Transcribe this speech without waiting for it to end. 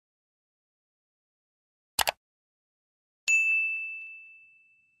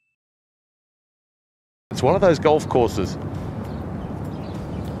It's one of those golf courses.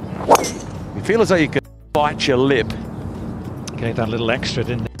 You feel as though you can bite your lip. Gave that little extra,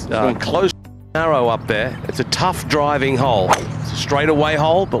 didn't it? Close, narrow up there. It's a tough driving hole. It's a straightaway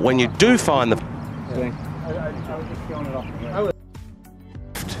hole, but when you do find the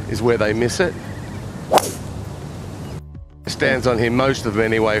is where they miss it. Stands on him, most of them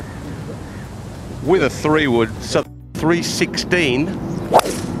anyway, with a 3-wood, so 316,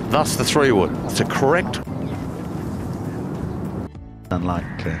 thus the 3-wood. It's a correct. Unlike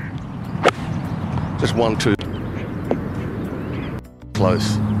just 1-2.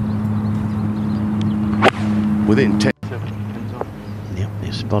 Close. Within 10. Yep,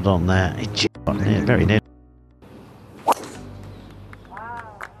 you're spot on there. It just got near, very near.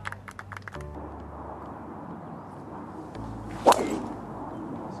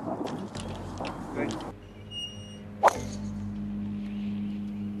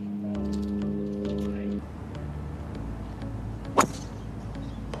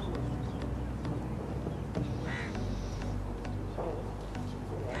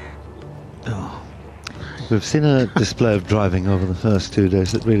 Oh. We've seen a display of driving over the first 2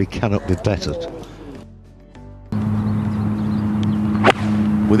 days that really cannot be bettered.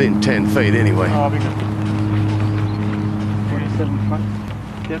 Within 10 feet anyway. 27.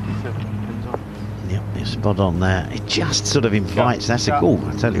 Yep, you're spot on there. It just sort of invites. That's a goal.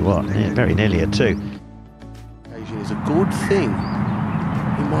 I tell you what, yeah, very nearly a 2. Occasion is a good thing.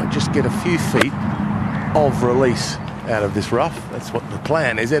 He might just get a few feet of release out of this rough. That's what the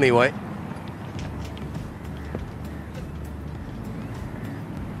plan is anyway.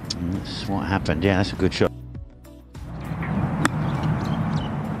 That's what happened. Yeah, that's a good shot.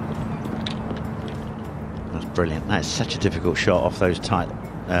 That's brilliant. That's such a difficult shot off those tight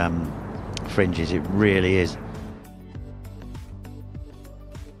fringes. It really is.